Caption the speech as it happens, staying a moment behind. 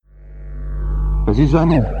Das ist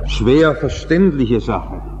eine schwer verständliche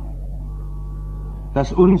Sache,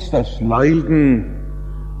 dass uns das Leiden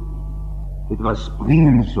etwas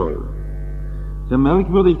bringen soll. Sehr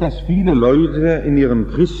merkwürdig, dass viele Leute in ihrem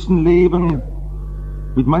Christenleben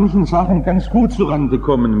mit manchen Sachen ganz gut zurande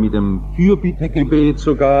kommen, mit dem Fürbittegebet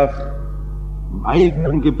sogar, im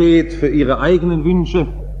eigenen Gebet für ihre eigenen Wünsche.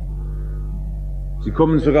 Sie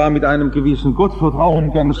kommen sogar mit einem gewissen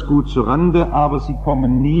Gottvertrauen ganz gut zurande, aber sie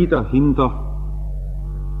kommen nie dahinter,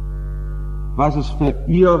 was es für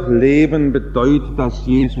ihr Leben bedeutet, dass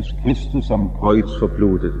Jesus Christus am Kreuz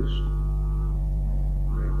verblutet ist.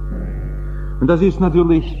 Und das ist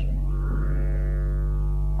natürlich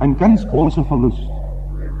ein ganz großer Verlust.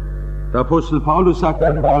 Der Apostel Paulus sagt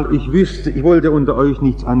einmal, ich wollte unter euch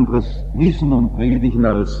nichts anderes wissen und predigen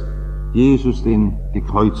als Jesus den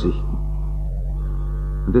Gekreuzigten.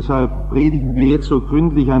 Und deshalb predigen wir jetzt so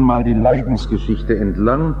gründlich einmal die Leidensgeschichte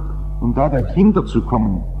entlang, um da dahinter zu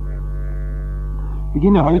kommen. Ich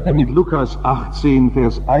beginne heute mit Lukas 18,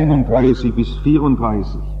 Vers 31 bis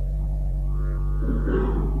 34.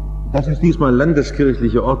 Das ist diesmal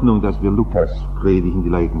landeskirchliche Ordnung, dass wir Lukas predigen, die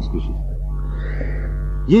Leidensgeschichte.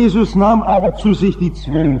 Jesus nahm aber zu sich die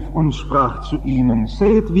 12 und sprach zu ihnen,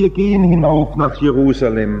 seht, wir gehen hinauf nach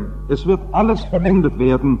Jerusalem. Es wird alles vollendet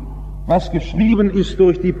werden, was geschrieben ist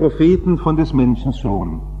durch die Propheten von des Menschen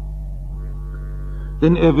Sohn.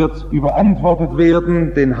 Denn er wird überantwortet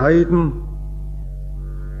werden den Heiden,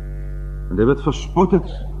 und er wird verspottet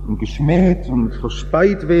und geschmäht und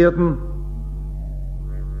verspeit werden.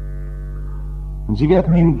 Und sie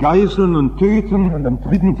werden ihn geißeln und töten und am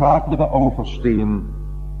 3. Tag wieder auferstehen.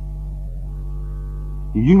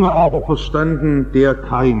 Die Jünger aber verstanden der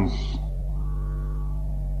keins.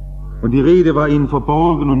 Und die Rede war ihnen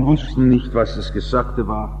verborgen und wussten nicht, was das Gesagte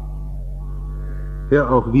war.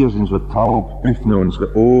 Herr, auch wir sind so taub, öffne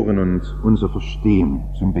unsere Ohren und unser Verstehen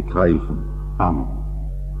zum Begreifen. Amen.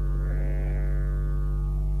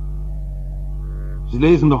 Sie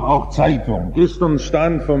lesen doch auch Zeitung. Gestern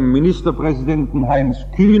stand vom Ministerpräsidenten Heinz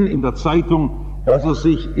Kühn in der Zeitung, dass er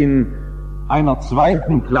sich in einer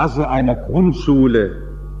 2. Klasse einer Grundschule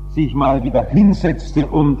sich mal wieder hinsetzte,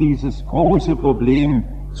 um dieses große Problem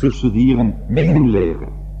zu studieren, Mengenlehre.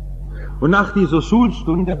 Und nach dieser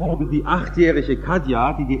Schulstunde wurde die 8-jährige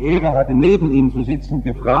Katja, die die Ehre hatte, neben ihm zu sitzen,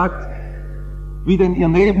 gefragt, wie denn ihr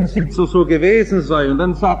Nebensitzer so gewesen sei. Und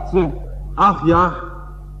dann sagt sie, ach ja,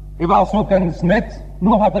 er war so ganz nett,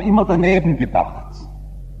 nur hat er immer daneben gedacht.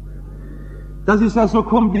 Das ist ja so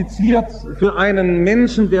kompliziert für einen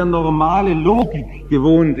Menschen, der normale Logik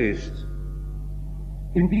gewohnt ist,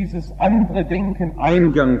 in dieses andere Denken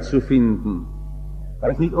Eingang zu finden. Ich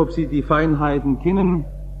weiß nicht, ob Sie die Feinheiten kennen.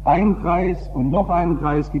 Ein Kreis und noch ein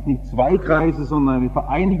Kreis gibt nicht 2 Kreise, sondern eine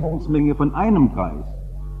Vereinigungsmenge von einem Kreis.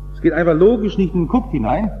 Es geht einfach logisch nicht in den Kopf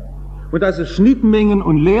hinein. Und dass es Schnittmengen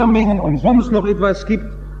und Leermengen und sonst noch etwas gibt,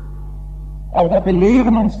 aber da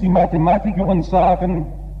belehren uns die Mathematiker und sagen,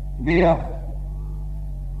 wer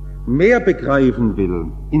mehr begreifen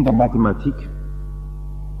will in der Mathematik,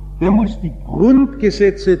 der muss die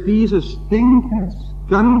Grundgesetze dieses Denkens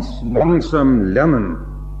ganz langsam lernen.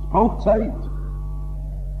 Es braucht Zeit.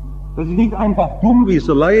 Das ist nicht einfach dumm, wie es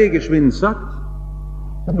der Laie geschwind sagt,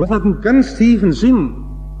 sondern das hat einen ganz tiefen Sinn.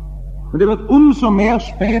 Und er wird umso mehr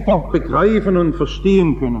später begreifen und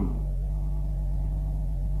verstehen können.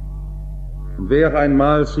 Und wer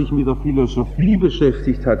einmal sich mit der Philosophie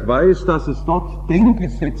beschäftigt hat, weiß, dass es dort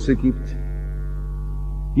Denkgesetze gibt,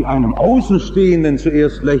 die einem Außenstehenden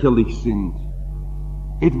zuerst lächerlich sind.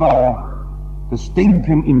 Etwa das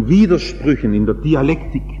Denken in Widersprüchen, in der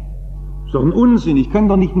Dialektik. Das ist doch ein Unsinn. Ich kann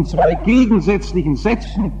doch nicht in 2 gegensätzlichen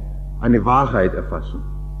Sätzen eine Wahrheit erfassen.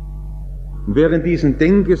 Und wer in diesen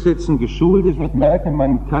Denkgesetzen geschult ist, wird merken,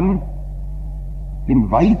 man kann in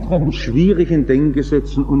weiteren schwierigen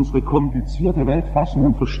Denkgesetzen unsere komplizierte Welt fassen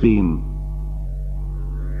und verstehen.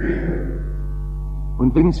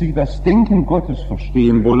 Und wenn Sie das Denken Gottes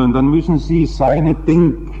verstehen wollen, dann müssen Sie seine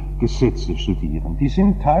Denkgesetze studieren. Die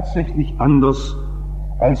sind tatsächlich anders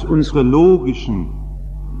als unsere logischen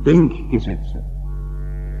Denkgesetze.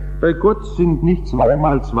 Bei Gott sind nicht 2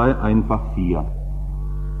 mal 2 einfach 4.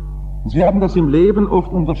 Sie haben das im Leben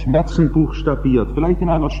oft unter Schmerzen buchstabiert, vielleicht in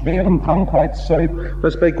einer schweren Krankheitszeit,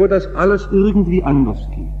 dass bei Gott das alles irgendwie anders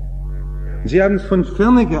geht. Sie haben es von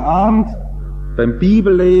ferne geahnt, beim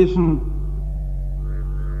Bibellesen,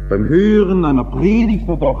 beim Hören einer Predigt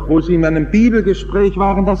oder auch, wo Sie in einem Bibelgespräch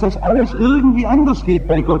waren, dass das alles irgendwie anders geht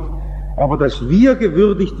bei Gott. Aber dass wir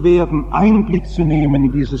gewürdigt werden, Einblick zu nehmen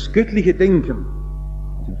in dieses göttliche Denken,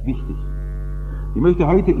 das ist wichtig. Ich möchte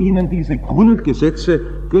heute Ihnen diese Grundgesetze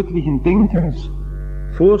göttlichen Denkens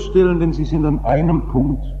vorstellen, denn sie sind an einem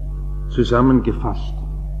Punkt zusammengefasst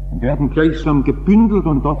und werden gleichsam gebündelt,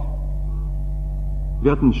 und dort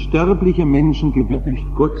werden sterbliche Menschen gewürdigt,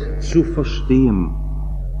 Gott zu verstehen.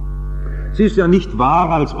 Es ist ja nicht wahr,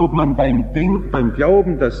 als ob man beim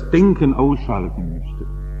Glauben das Denken ausschalten müsste.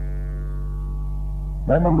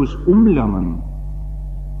 Nein, man muss umlernen.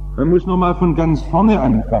 Man muss nochmal von ganz vorne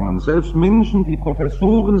anfangen. Selbst Menschen, die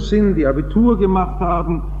Professoren sind, die Abitur gemacht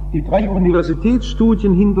haben, die 3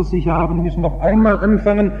 Universitätsstudien hinter sich haben, müssen noch einmal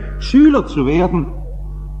anfangen, Schüler zu werden,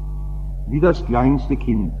 wie das kleinste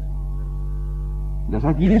Kind. Das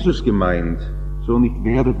hat Jesus gemeint, so nicht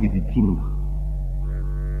werdet wie die Kinder.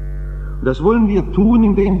 Und das wollen wir tun,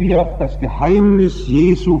 indem wir das Geheimnis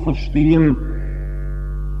Jesu verstehen.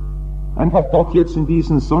 Einfach dort jetzt in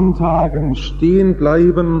diesen Sonntagen stehen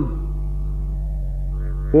bleiben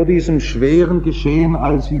vor diesem schweren Geschehen,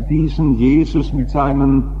 als sie diesen Jesus mit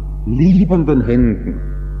seinen liebenden Händen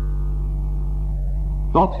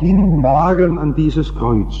dorthin nageln an dieses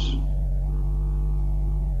Kreuz.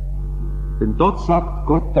 Denn dort sagt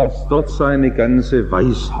Gott, dass dort seine ganze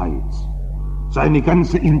Weisheit, seine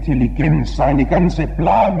ganze Intelligenz, seine ganze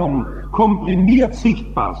Planung komprimiert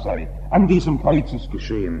sichtbar sei an diesem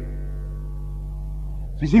Kreuzesgeschehen.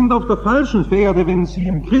 Sie sind auf der falschen Fährte, wenn Sie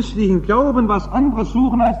im christlichen Glauben was anderes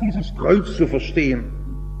suchen, als dieses Kreuz zu verstehen.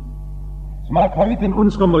 Es mag heute in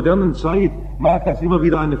unserer modernen Zeit, mag das immer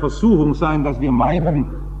wieder eine Versuchung sein, dass wir meinen,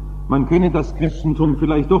 man könne das Christentum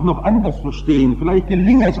vielleicht doch noch anders verstehen. Vielleicht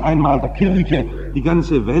gelingt es einmal der Kirche, die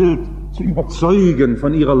ganze Welt zu überzeugen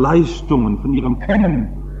von ihrer Leistung und von ihrem Können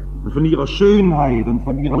und von ihrer Schönheit und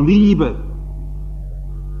von ihrer Liebe.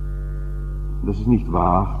 Das ist nicht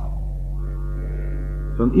wahr.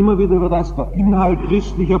 Sondern immer wieder wird das der Inhalt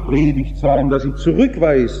christlicher Predigt sein, dass sie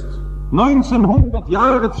zurückweist, 1900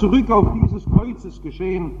 Jahre zurück auf dieses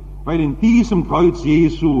Kreuzesgeschehen, weil in diesem Kreuz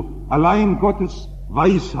Jesu allein Gottes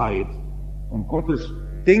Weisheit und Gottes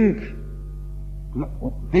Denken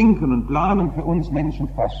und Planen für uns Menschen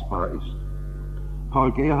fassbar ist.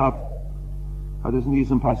 Paul Gerhard hat es in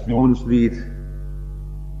diesem Passionslied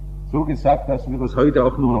so gesagt, dass wir das heute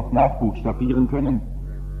auch nur noch nachbuchstabieren können.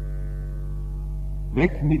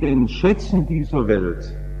 Weg mit den Schätzen dieser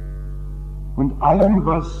Welt und allem,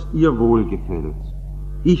 was ihr wohlgefällt.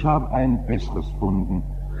 Ich habe ein Besseres gefunden.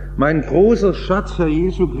 Mein großer Schatz, Herr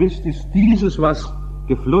Jesu Christ, ist dieses, was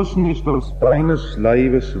geflossen ist aus deines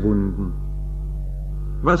Leibes Wunden.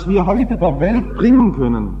 Was wir heute der Welt bringen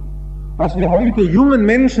können, was wir heute jungen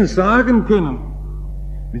Menschen sagen können,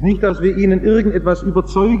 ist nicht, dass wir ihnen irgendetwas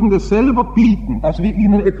Überzeugendes selber bieten, dass wir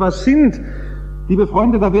ihnen etwas sind. Liebe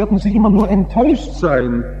Freunde, da werden Sie immer nur enttäuscht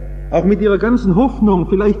sein, auch mit Ihrer ganzen Hoffnung.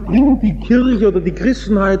 Vielleicht bringt die Kirche oder die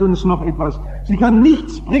Christenheit uns noch etwas. Sie kann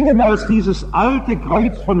nichts bringen als dieses alte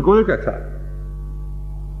Kreuz von Golgatha,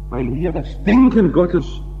 weil hier das Denken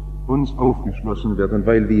Gottes uns aufgeschlossen wird und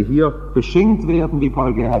weil wir hier beschenkt werden, wie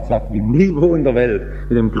Paul Gerhard sagt, wie nirgendwo in der Welt,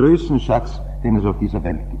 mit dem größten Schatz, den es auf dieser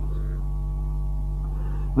Welt gibt.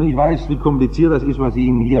 Und ich weiß, wie kompliziert das ist, was ich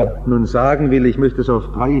Ihnen hier nun sagen will. Ich möchte es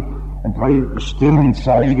an drei Stellen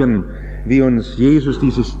zeigen, wie uns Jesus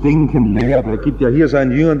dieses Denken lehrt. Er gibt ja hier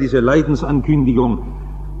seinen Jüngern diese Leidensankündigung.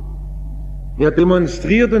 Er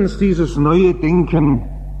demonstriert uns dieses neue Denken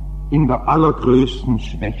in der allergrößten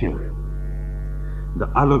Schwäche. In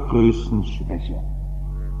der allergrößten Schwäche.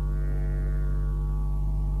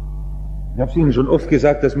 Ich habe es Ihnen schon oft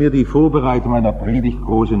gesagt, dass mir die Vorbereitung einer Predigt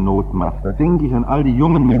große Not macht. Da denke ich an all die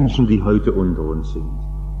jungen Menschen, die heute unter uns sind.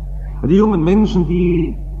 An die jungen Menschen,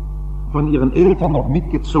 die von ihren Eltern noch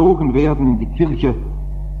mitgezogen werden in die Kirche,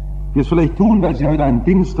 die es vielleicht tun, weil sie heute einen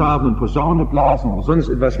Dienst haben und Posaune blasen oder sonst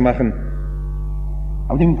etwas machen,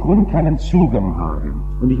 aber die im Grunde keinen Zugang haben.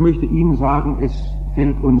 Und ich möchte Ihnen sagen, es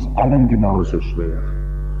fällt uns allen genauso schwer,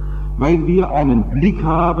 weil wir einen Blick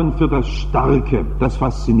haben für das Starke, das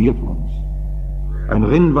fasziniert uns. Ein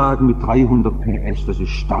Rennwagen mit 300 PS, das ist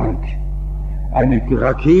stark. Eine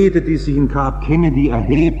Rakete, die sich in Cap Kennedy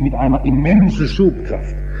erhebt mit einer immensen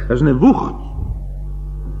Schubkraft. Das ist eine Wucht.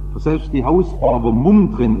 Für selbst die Hausfrau, wo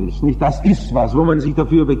Mumm drin ist, nicht, das ist was, wo man sich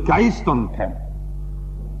dafür begeistern kann.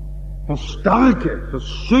 Fürs Starke, fürs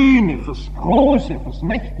Schöne, fürs Große, fürs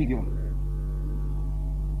Mächtige.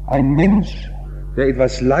 Ein Mensch, der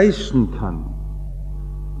etwas leisten kann.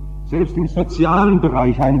 Selbst im sozialen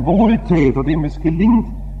Bereich, ein Wohltäter, dem es gelingt,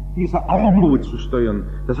 dieser Armut zu steuern.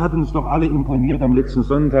 Das hat uns doch alle imponiert am letzten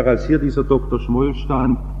Sonntag, als hier dieser Dr. Schmoll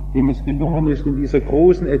stand, dem es gelungen ist, in dieser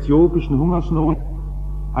großen äthiopischen Hungersnot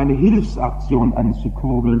eine Hilfsaktion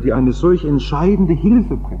anzukurbeln, die eine solch entscheidende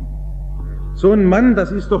Hilfe bringt. So ein Mann,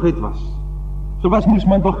 das ist doch etwas. Sowas muss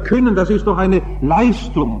man doch können, das ist doch eine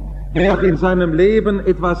Leistung. der in seinem Leben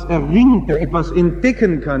etwas erringt, der etwas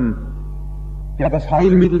entdecken kann, der das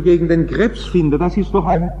Heilmittel gegen den Krebs findet, das ist doch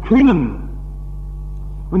ein Können.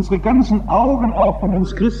 Unsere ganzen Augen, auch von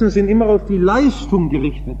uns Christen, sind immer auf die Leistung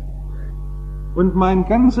gerichtet. Und mein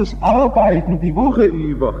ganzes Arbeiten die Woche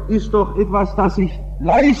über ist doch etwas, das ich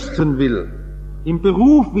leisten will. Im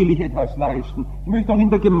Beruf will ich etwas leisten. Ich möchte auch in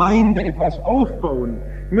der Gemeinde etwas aufbauen.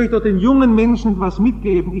 Ich möchte auch den jungen Menschen etwas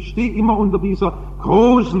mitgeben. Ich stehe immer unter dieser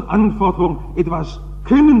großen Anforderung, etwas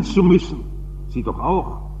können zu müssen. Sie doch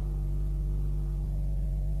auch.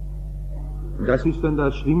 Und das ist dann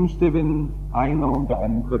das Schlimmste, wenn einer oder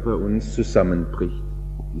andere bei uns zusammenbricht.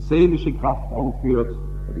 Ob die seelische Kraft aufhört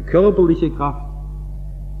oder die körperliche Kraft.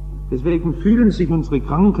 Deswegen fühlen sich unsere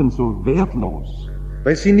Kranken so wertlos,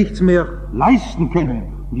 weil sie nichts mehr leisten können,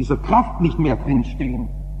 in dieser Kraft nicht mehr drinstehen.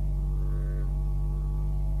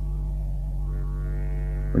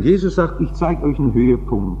 Und Jesus sagt, ich zeige euch einen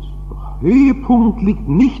Höhepunkt. Der Höhepunkt liegt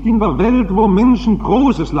nicht in der Welt, wo Menschen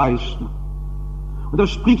Großes leisten. Und da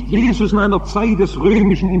spricht Jesus in einer Zeit des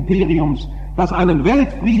römischen Imperiums, das einen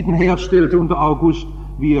Weltfrieden herstellte unter August,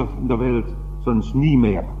 wie er in der Welt sonst nie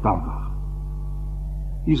mehr da war.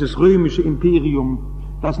 Dieses römische Imperium,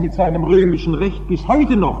 das mit seinem römischen Recht bis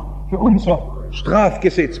heute noch für unser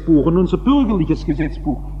Strafgesetzbuch und unser bürgerliches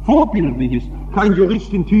Gesetzbuch vorbildlich ist. Kein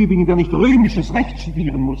Jurist in Tübingen, der nicht römisches Recht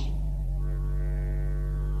studieren muss.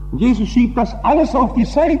 Und Jesus schiebt das alles auf die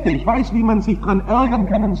Seite. Ich weiß, wie man sich daran ärgern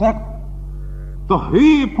kann und sagt, der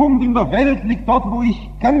Höhepunkt in der Welt liegt dort, wo ich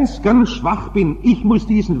ganz, ganz schwach bin. Ich muss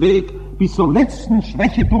diesen Weg bis zur letzten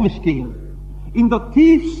Schwäche durchgehen. In der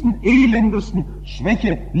tiefsten, elendesten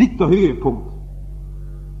Schwäche liegt der Höhepunkt.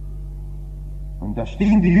 Und da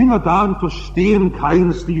stehen die Jünger da und verstehen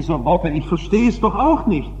keines dieser Worte. Ich verstehe es doch auch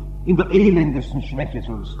nicht. In der elendesten Schwäche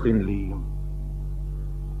soll es drin liegen.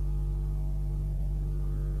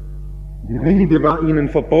 Die Rede war ihnen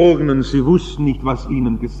verborgen und sie wussten nicht, was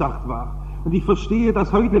ihnen gesagt war. Und ich verstehe,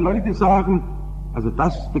 dass heute Leute sagen, also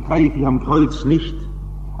das begreife ich am Kreuz nicht,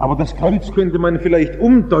 aber das Kreuz könnte man vielleicht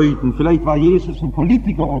umdeuten, vielleicht war Jesus ein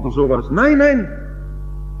Politiker oder sowas. Nein, nein,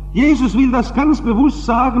 Jesus will das ganz bewusst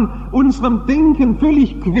sagen, unserem Denken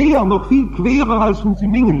völlig quer, noch viel querer als uns die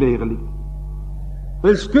Mengenlehre liegt.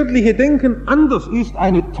 Weil das göttliche Denken anders ist,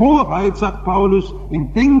 eine Torheit, sagt Paulus,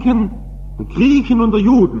 im Denken der Griechen und der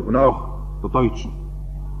Juden und auch der Deutschen.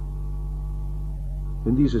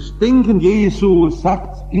 Denn dieses Denken Jesu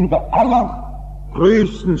sagt, in der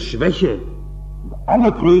allergrößten Schwäche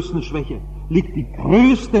liegt die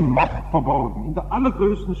größte Macht verborgen. In der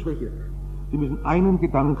allergrößten Schwäche. Sie müssen einen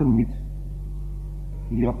Gedanken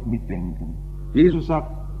hier mitdenken. Jesus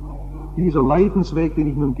sagt, dieser Leidensweg, den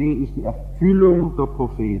ich nun gehe, ist die Erfüllung der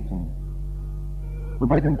Propheten. Und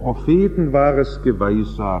bei den Propheten war es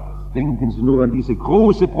geweissagt. Denken Sie nur an diese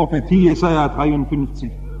große Prophetie, Jesaja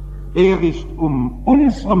 53. Er ist um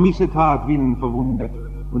unserer Missetat willen verwundet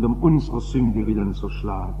und um unserer Sünde willen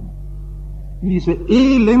zerschlagen. Diese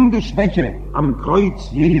elende Schwäche am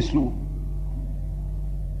Kreuz Jesu,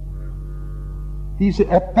 diese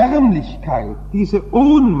Erbärmlichkeit, diese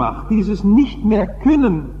Ohnmacht, dieses nicht mehr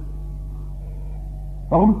können.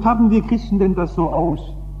 Warum tappen wir Christen denn das so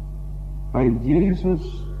aus? Weil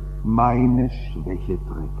Jesus meine Schwäche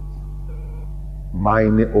trägt,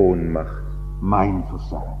 meine Ohnmacht, mein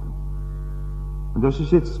Versagen. Und das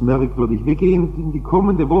ist jetzt merkwürdig. Wir gehen in die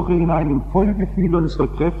kommende Woche hinein im Vollgefühl unserer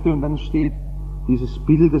Kräfte und dann steht dieses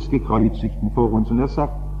Bild des Gekreuzigten vor uns und er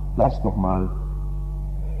sagt, lass doch mal.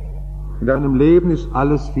 In deinem Leben ist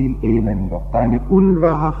alles viel elender. Deine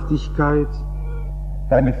Unwahrhaftigkeit,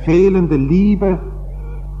 deine fehlende Liebe,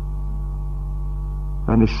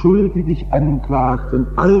 deine Schuld, die dich anklagt und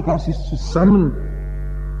all das ist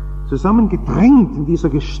zusammengedrängt in dieser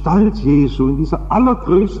Gestalt Jesu, in dieser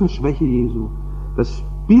allergrößten Schwäche Jesu. Das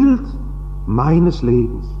Bild meines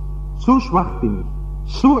Lebens. So schwach bin ich,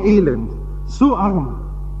 so elend, so arm.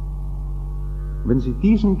 Wenn Sie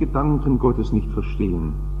diesen Gedanken Gottes nicht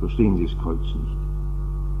verstehen, verstehen Sie das Kreuz nicht.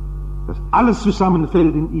 Dass alles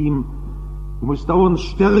zusammenfällt in ihm. Ich muss dauernd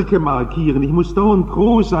Stärke markieren, ich muss dauernd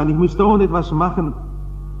groß sein, ich muss dauernd etwas machen.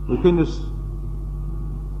 Wir können es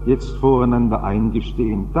jetzt voreinander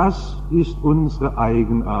eingestehen. Das ist unsere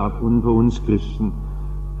Eigenart unter uns Christen,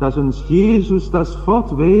 dass uns Jesus das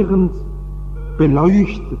fortwährend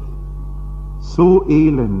beleuchtet. So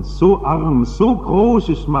elend, so arm, so groß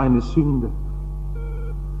ist meine Sünde.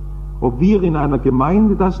 Ob wir in einer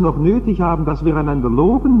Gemeinde das noch nötig haben, dass wir einander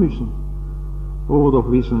loben müssen, oder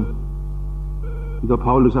doch wissen, wie der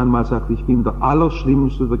Paulus einmal sagt, ich bin der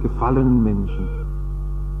allerschlimmste der gefallenen Menschen,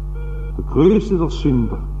 der größte der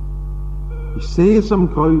Sünder. Ich sehe es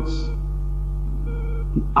am Kreuz,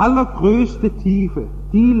 Die allergrößte Tiefe,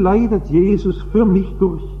 die leidet Jesus für mich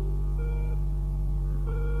durch.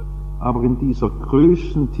 Aber in dieser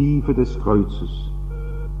größten Tiefe des Kreuzes,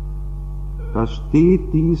 da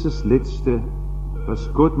steht dieses Letzte,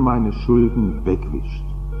 dass Gott meine Schulden wegwischt,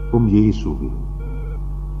 um Jesu willen.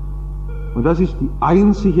 Und das ist die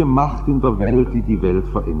einzige Macht in der Welt, die die Welt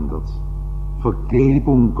verändert.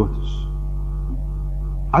 Vergebung Gottes.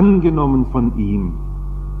 Angenommen von ihm.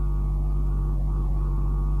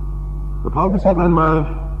 Der Paulus hat einmal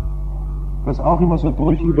das auch immer so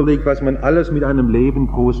durchüberlegt, was man alles mit einem Leben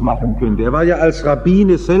groß machen könnte. Er war ja als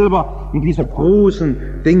Rabbine selber in dieser großen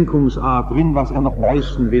Denkungsart drin, was er noch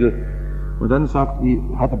leisten will. Und dann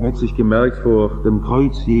hat er plötzlich gemerkt vor dem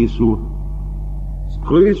Kreuz Jesu, das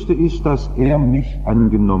Größte ist, dass er mich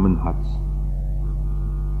angenommen hat.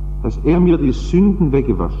 Dass er mir die Sünden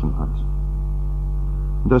weggewaschen hat.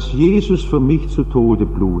 Und dass Jesus für mich zu Tode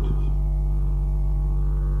blutet.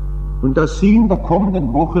 Und dass Sie in der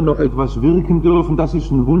kommenden Woche noch etwas wirken dürfen, das ist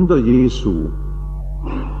ein Wunder Jesu.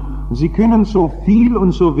 Und Sie können so viel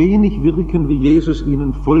und so wenig wirken, wie Jesus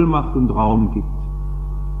Ihnen Vollmacht und Raum gibt.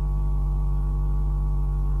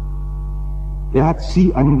 Er hat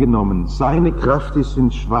Sie angenommen. Seine Kraft ist in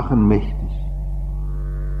Schwachen mächtig.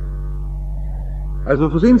 Also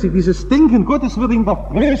verstehen Sie, dieses Denken Gottes wird in der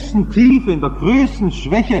größten Tiefe, in der größten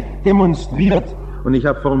Schwäche demonstriert. Und ich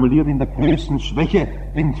habe formuliert, in der größten Schwäche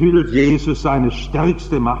enthüllt Jesus seine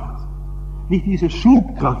stärkste Macht. Nicht diese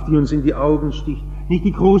Schubkraft, die uns in die Augen sticht, nicht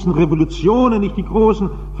die großen Revolutionen, nicht die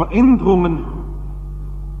großen Veränderungen,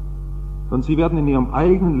 sondern Sie werden in Ihrem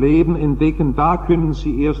eigenen Leben entdecken, da können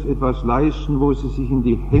Sie erst etwas leisten, wo Sie sich in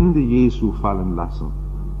die Hände Jesu fallen lassen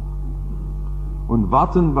und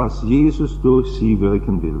warten, was Jesus durch Sie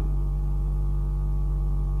wirken will.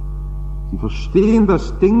 Sie verstehen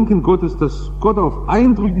das Denken Gottes, das Gott auf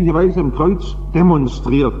eindrückliche Weise am Kreuz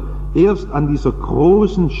demonstriert, erst an dieser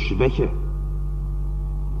großen Schwäche.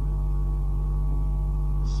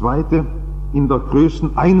 Das Zweite, in der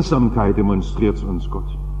größten Einsamkeit demonstriert es uns Gott.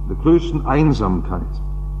 In der größten Einsamkeit.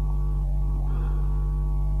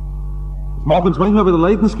 Es mag uns manchmal bei der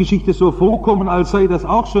Leidensgeschichte so vorkommen, als sei das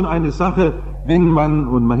auch schon eine Sache, wenn man,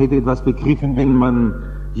 und man hätte etwas begriffen, wenn man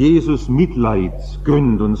Jesus Mitleid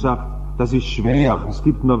gönnt und sagt, das ist schwer, es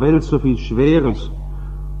gibt in der Welt so viel Schweres.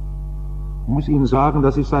 Ich muss Ihnen sagen,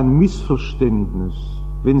 das ist ein Missverständnis,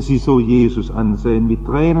 wenn Sie so Jesus ansehen, mit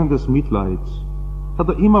Tränen des Mitleids. Hat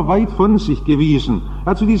er immer weit von sich gewiesen.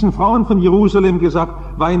 Er hat zu diesen Frauen von Jerusalem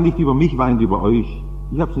gesagt, weint nicht über mich, weint über euch.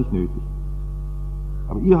 Ich hab's nicht nötig.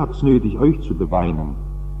 Aber ihr habt's nötig, euch zu beweinen.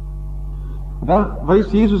 Und da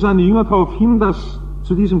weist Jesus seine Jünger darauf hin, dass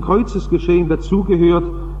zu diesem Kreuzesgeschehen dazugehört,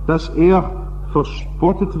 dass er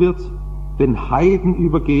verspottet wird, den Heiden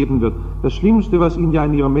übergeben wird. Das Schlimmste, was ihnen ja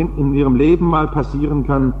in ihrem Leben mal passieren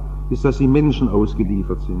kann, ist, dass sie Menschen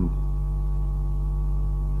ausgeliefert sind.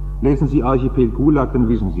 Lesen Sie Archipel Gulag, dann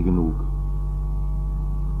wissen Sie genug.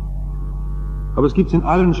 Aber es gibt es in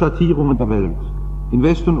allen Schattierungen der Welt, in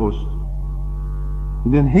West und Ost.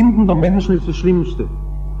 In den Händen der Menschen ist das Schlimmste.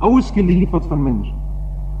 Ausgeliefert von Menschen.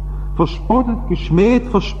 Verspottet, geschmäht,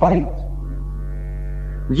 verspeit.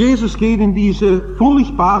 Jesus geht in diese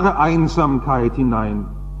furchtbare Einsamkeit hinein.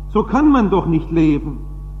 So kann man doch nicht leben.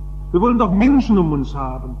 Wir wollen doch Menschen um uns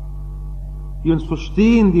haben, die uns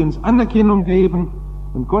verstehen, die uns Anerkennung geben.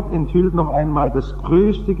 Und Gott enthüllt noch einmal, das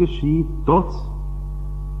Größte geschieht dort,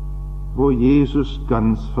 wo Jesus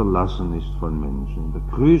ganz verlassen ist von Menschen, in der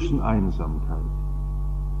größten Einsamkeit.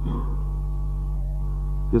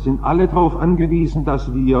 Wir sind alle darauf angewiesen,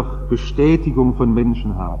 dass wir Bestätigung von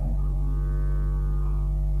Menschen haben.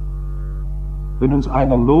 Wenn uns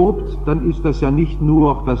einer lobt, dann ist das ja nicht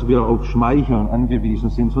nur, dass wir auf Schmeicheln angewiesen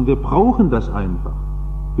sind, sondern wir brauchen das einfach.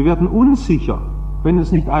 Wir werden unsicher, wenn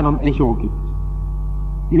es nicht ein Echo gibt,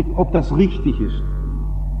 ob das richtig ist.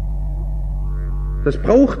 Das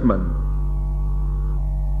braucht man.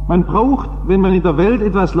 Man braucht, wenn man in der Welt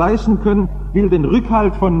etwas leisten will, den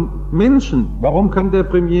Rückhalt von Menschen. Warum kann der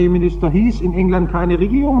Premierminister Heath in England keine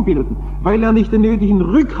Regierung bilden? Weil er nicht den nötigen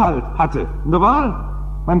Rückhalt hatte in der Wahl.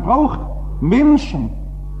 Man braucht Menschen.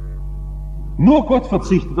 Nur Gott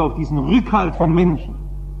verzichtet auf diesen Rückhalt von Menschen.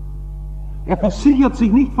 Er versichert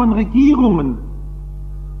sich nicht von Regierungen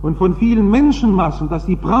und von vielen Menschenmassen, dass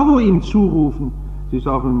die Bravo ihm zurufen. Es ist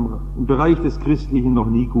auch im Bereich des Christlichen noch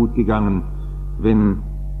nie gut gegangen, wenn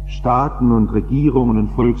Staaten und Regierungen und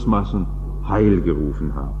Volksmassen Heil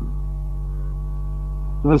gerufen haben.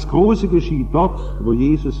 Und das Große geschieht dort, wo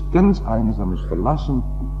Jesus ganz einsam ist, verlassen,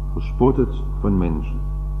 verspottet von Menschen.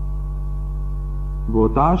 Wo er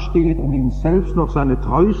da steht und ihn selbst noch seine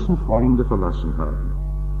treuesten Freunde verlassen haben.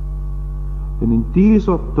 Denn in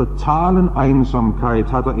dieser totalen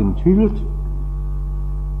Einsamkeit hat er enthüllt,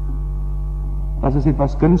 dass es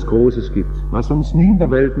etwas ganz Großes gibt, was es sonst nie in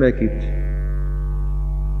der Welt mehr gibt.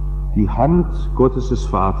 Die Hand Gottes des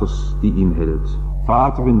Vaters, die ihn hält.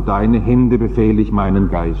 Vater, in deine Hände befehle ich meinen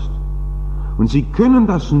Geist. Und sie können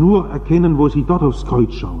das nur erkennen, wo sie dort aufs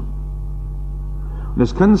Kreuz schauen. Und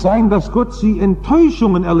es kann sein, dass Gott sie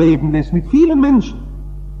Enttäuschungen erleben lässt mit vielen Menschen,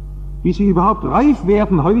 wie sie überhaupt reif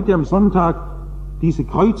werden, heute am Sonntag diese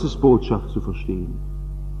Kreuzesbotschaft zu verstehen.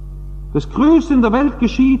 Das Größte in der Welt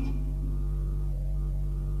geschieht,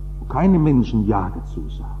 wo keine Menschen Ja dazu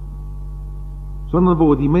sagen, sondern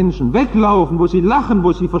wo die Menschen weglaufen, wo sie lachen,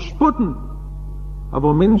 wo sie verspotten, aber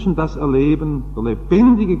wo Menschen das erleben, der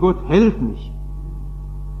lebendige Gott hält mich.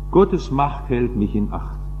 Gottes Macht hält mich in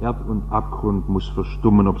Acht. Erd und Abgrund muss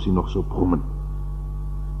verstummen, ob sie noch so brummen.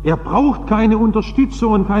 Er braucht keine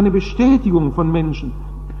Unterstützung und keine Bestätigung von Menschen.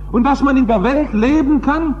 Und dass man in der Welt leben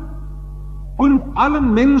kann und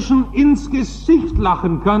allen Menschen ins Gesicht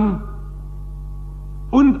lachen kann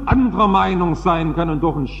und anderer Meinung sein kann und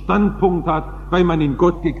doch einen Standpunkt hat, weil man in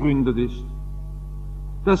Gott gegründet ist.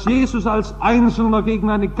 Dass Jesus als Einzelner gegen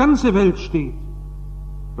eine ganze Welt steht,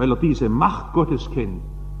 weil er diese Macht Gottes kennt.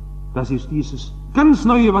 Das ist dieses ganz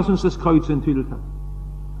Neue, was uns das Kreuz enthüllt hat.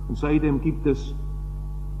 Und seitdem gibt es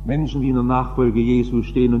Menschen, die in der Nachfolge Jesu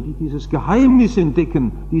stehen und die dieses Geheimnis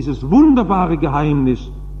entdecken, dieses wunderbare Geheimnis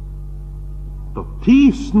der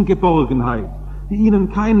tiefsten Geborgenheit, die ihnen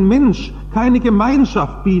kein Mensch, keine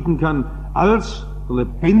Gemeinschaft bieten kann, als der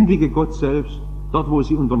lebendige Gott selbst, dort wo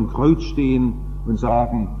sie unterm Kreuz stehen und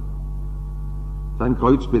sagen, sein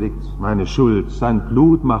Kreuz bedeckt meine Schuld, sein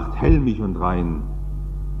Blut macht hell mich und rein.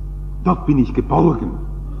 Dort bin ich geborgen.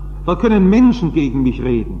 Dort können Menschen gegen mich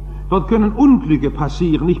reden. Dort können Unglücke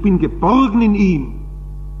passieren. Ich bin geborgen in ihm.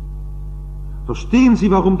 Verstehen Sie,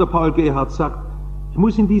 warum der Paul Gerhard sagt, ich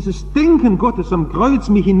muss in dieses Denken Gottes am Kreuz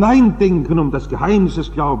mich hineindenken, um das Geheimnis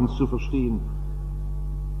des Glaubens zu verstehen.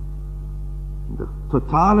 In der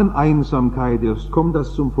totalen Einsamkeit erst kommt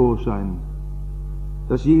das zum Vorschein,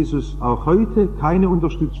 dass Jesus auch heute keine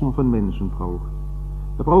Unterstützung von Menschen braucht.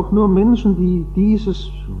 Er braucht nur Menschen, die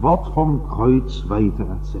dieses Wort vom Kreuz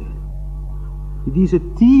weitererzählen, die diese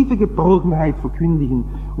tiefe Geborgenheit verkündigen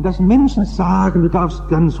und dass Menschen sagen, du darfst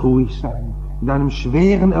ganz ruhig sein, in deinem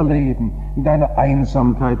schweren Erleben, in deiner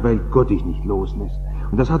Einsamkeit, weil Gott dich nicht loslässt.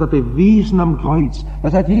 Und das hat er bewiesen am Kreuz.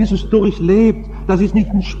 Das hat Jesus durchlebt. Das ist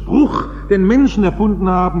nicht ein Spruch, den Menschen erfunden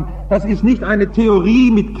haben. Das ist nicht eine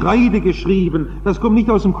Theorie mit Kreide geschrieben. Das kommt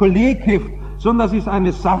nicht aus dem Kollegheft, sondern das ist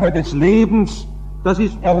eine Sache des Lebens. Das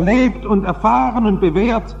ist erlebt und erfahren und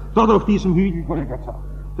bewährt dort auf diesem Hügel Golgatha.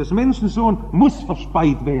 Des Menschensohn muss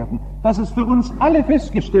verspeit werden, dass es für uns alle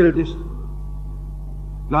festgestellt ist.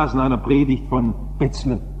 Ich las in einer Predigt von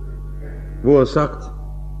Betzler, wo er sagt,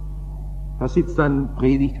 da sitzt ein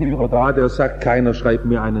Predigthörer da, der sagt, keiner schreibt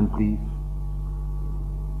mir einen Brief.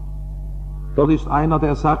 Dort ist einer,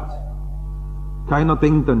 der sagt, keiner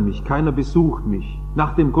denkt an mich, keiner besucht mich.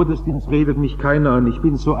 Nach dem Gottesdienst redet mich keiner an, ich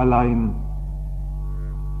bin so allein.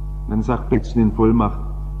 Dann sagt Betzler in Vollmacht,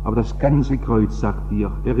 aber das ganze Kreuz sagt dir,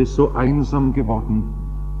 er ist so einsam geworden,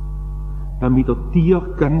 damit er dir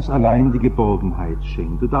ganz allein die Geborgenheit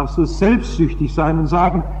schenkt. Du darfst so selbstsüchtig sein und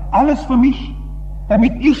sagen, alles für mich,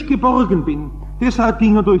 damit ich geborgen bin. Deshalb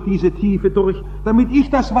ging er durch diese Tiefe durch, damit ich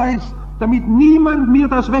das weiß, damit niemand mir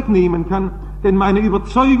das wegnehmen kann. Denn meine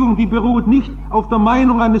Überzeugung, die beruht nicht auf der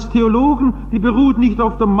Meinung eines Theologen, die beruht nicht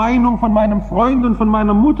auf der Meinung von meinem Freund und von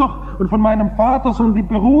meiner Mutter und von meinem Vater, sondern die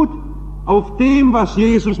beruht auf dem, was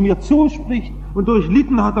Jesus mir zuspricht und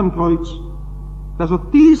durchlitten hat am Kreuz. Dass er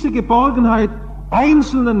diese Geborgenheit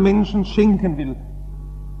einzelnen Menschen schenken will.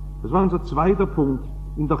 Das war unser zweiter Punkt.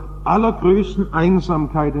 In der allergrößten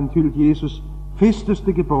Einsamkeit enthüllt Jesus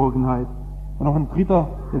festeste Geborgenheit. Und noch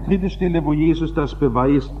eine dritte Stelle, wo Jesus das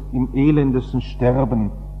beweist, im elendesten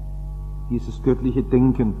Sterben, dieses göttliche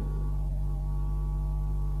Denken.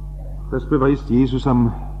 Das beweist Jesus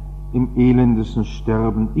im elendesten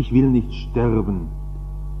Sterben. Ich will nicht sterben.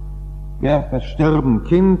 Wer das Sterben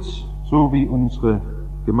kennt, so wie unsere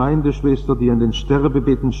Gemeindeschwester, die an den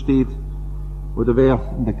Sterbebetten steht, oder wer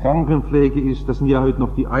in der Krankenpflege ist, das sind ja heute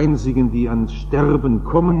noch die einzigen, die ans Sterben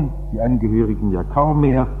kommen, die Angehörigen ja kaum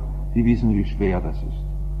mehr, die wissen, wie schwer das ist.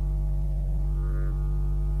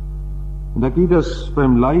 Und da geht es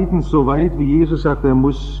beim Leiden so weit, wie Jesus sagt, er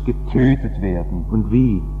muss getötet werden. Und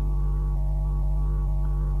wie?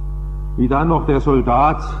 Wie dann noch der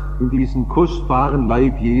Soldat in diesen kostbaren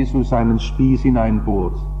Leib Jesu seinen Spieß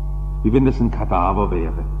hineinbohrt, wie wenn es ein Kadaver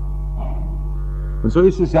wäre. Und so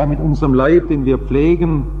ist es ja mit unserem Leib, den wir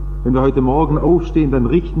pflegen, Wenn wir heute Morgen aufstehen, dann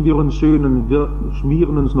richten wir uns schön und wir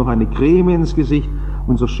schmieren uns noch eine Creme ins Gesicht.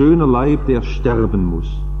 Unser schöner Leib, der sterben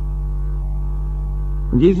muss.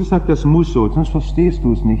 Und Jesus sagt, das muss so, sonst verstehst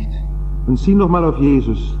du es nicht. Und sieh noch mal auf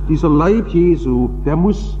Jesus. Dieser Leib Jesu, der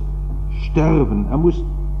muss sterben. Er muss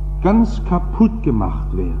ganz kaputt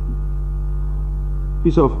gemacht werden.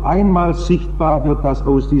 Bis auf einmal sichtbar wird, dass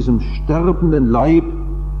aus diesem sterbenden Leib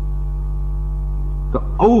der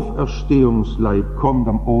Auferstehungsleib kommt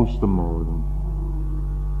am Ostermorgen.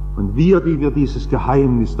 Und wir, die wir dieses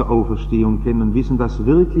Geheimnis der Auferstehung kennen, wissen, dass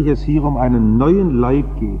wirklich es hier um einen neuen Leib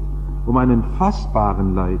geht, um einen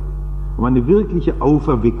fassbaren Leib, um eine wirkliche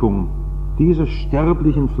Auferweckung dieses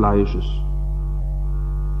sterblichen Fleisches.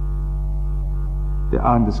 Der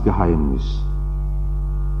ahnt das Geheimnis.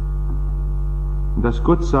 Und dass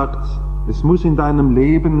Gott sagt, es muss in deinem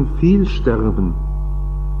Leben viel sterben.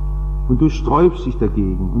 Und du sträubst dich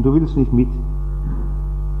dagegen und du willst nicht mit.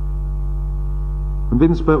 Und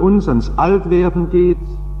wenn es bei uns ans Altwerden geht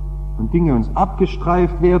und Dinge uns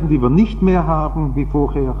abgestreift werden, die wir nicht mehr haben wie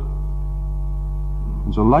vorher,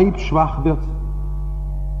 unser Leib schwach wird,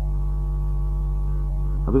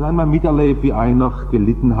 habe ich einmal miterlebt, wie einer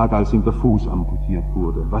gelitten hat, als ihm der Fuß amputiert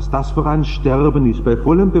wurde. Was das für ein Sterben ist, bei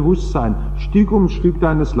vollem Bewusstsein. Stück um Stück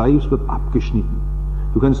deines Leibes wird abgeschnitten.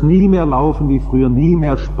 Du kannst nie mehr laufen wie früher, nie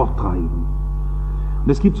mehr Sport treiben. Und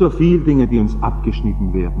es gibt so viele Dinge, die uns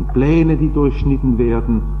abgeschnitten werden. Pläne, die durchschnitten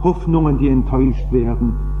werden, Hoffnungen, die enttäuscht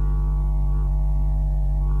werden.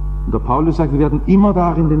 Und der Paulus sagt, wir werden immer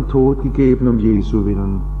darin den Tod gegeben um Jesu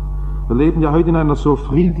willen. Wir leben ja heute in einer so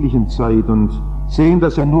friedlichen Zeit und sehen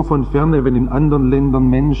das ja nur von ferne, wenn in anderen Ländern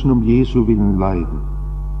Menschen um Jesu willen leiden.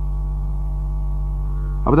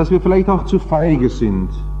 Aber dass wir vielleicht auch zu feige sind,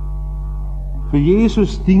 für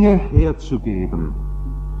Jesus Dinge herzugeben,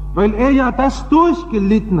 weil er ja das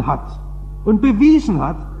durchgelitten hat und bewiesen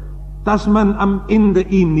hat, dass man am Ende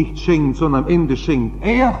ihm nicht schenkt, sondern am Ende schenkt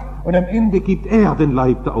er und am Ende gibt er den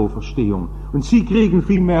Leib der Auferstehung. Und sie kriegen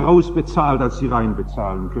viel mehr rausbezahlt, als sie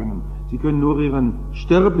reinbezahlen können. Sie können nur ihren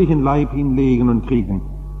sterblichen Leib hinlegen und kriegen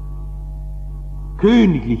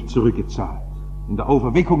königlich zurückgezahlt in der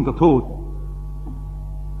Auferweckung der Toten.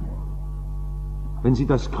 Wenn sie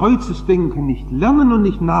das Kreuzesdenken nicht lernen und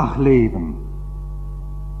nicht nachleben,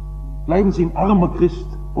 bleiben sie ein armer Christ,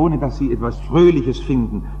 ohne dass sie etwas Fröhliches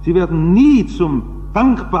finden. Sie werden nie zum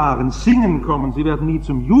dankbaren Singen kommen, sie werden nie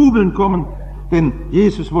zum Jubeln kommen, denn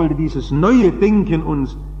Jesus wollte dieses neue Denken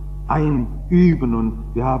uns einüben und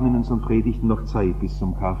wir haben in unseren Predigten noch Zeit bis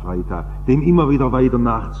zum Karfreitag, dem immer wieder weiter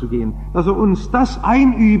nachzugehen, dass er uns das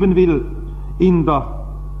einüben will. In der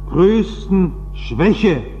größten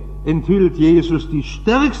Schwäche enthüllt Jesus die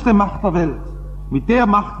stärkste Macht der Welt. Mit der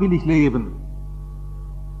Macht will ich leben.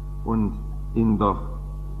 Und in der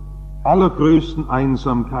allergrößten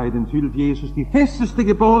Einsamkeit enthüllt Jesus die festeste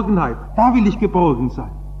Geborgenheit. Da will ich geborgen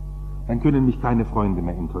sein. Dann können mich keine Freunde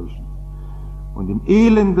mehr enttäuschen. Und im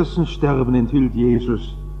elendesten Sterben enthüllt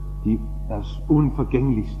Jesus das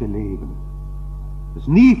unvergänglichste Leben, das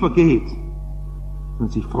nie vergeht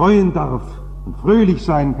und sich freuen darf und fröhlich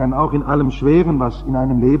sein kann, auch in allem Schweren, was in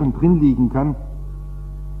einem Leben drin liegen kann.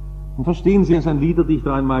 Und verstehen Sie, was ein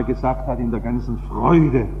Liederdichter einmal gesagt hat, in der ganzen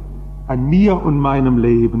Freude an mir und meinem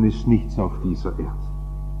Leben ist nichts auf dieser Erde.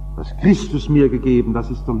 Was Christus mir gegeben, das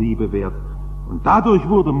ist der Liebe wert. Und dadurch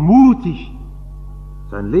wurde mutig,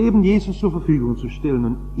 sein Leben Jesus zur Verfügung zu stellen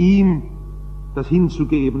und ihm das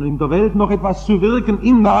hinzugeben und in der Welt noch etwas zu wirken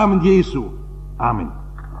im Namen Jesu. Amen.